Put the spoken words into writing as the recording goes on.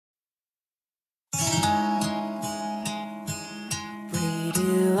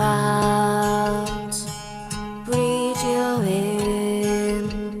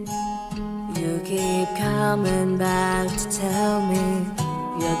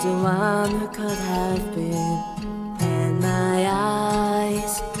the one who could have been, and my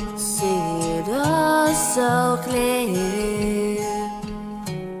eyes see it all so clear.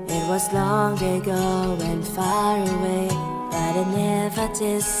 It was long ago and far away, but it never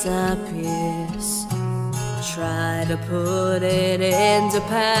disappears. Try to put it in the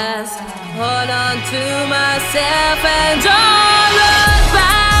past, hold on to myself and don't look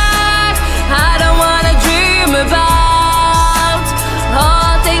back. I don't wanna dream about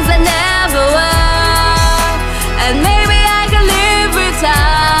all things that never were, and maybe I can live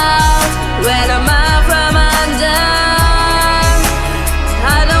without when I'm out from under.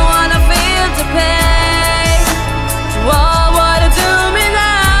 I don't wanna feel the pain. What would it do me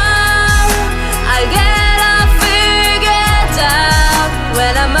now? I get all figured out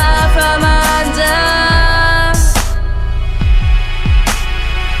when I'm out from under.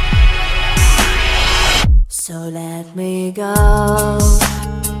 So let me go,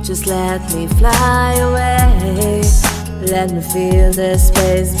 just let me fly away. Let me feel the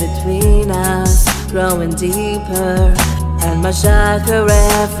space between us growing deeper and much darker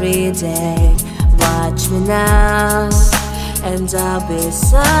every day. Watch me now, and I'll be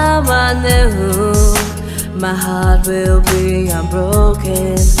someone new. My heart will be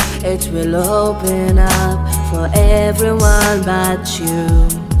unbroken, it will open up for everyone but you.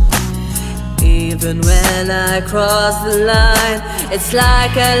 Even when I cross the line, it's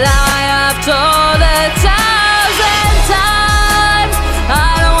like a lie I've told 1,000 times.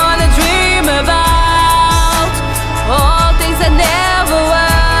 I don't wanna dream about all things that never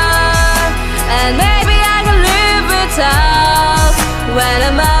were, and maybe I can live without when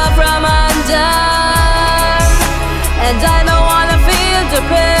I'm out from under. And I don't wanna feel the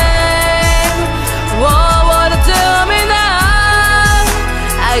pain. What would it do me now?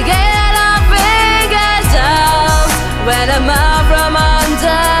 I get all figured out when I'm out from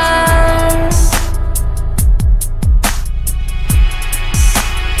under.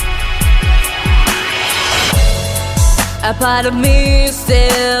 A part of me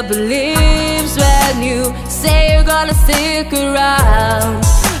still believes when you say you're gonna stick around.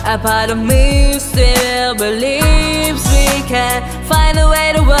 A part of me still believes we can find a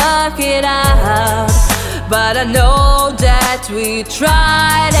way to work it out. But I know that we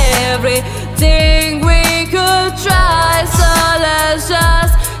tried everything we could try, so let's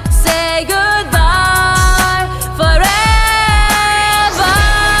just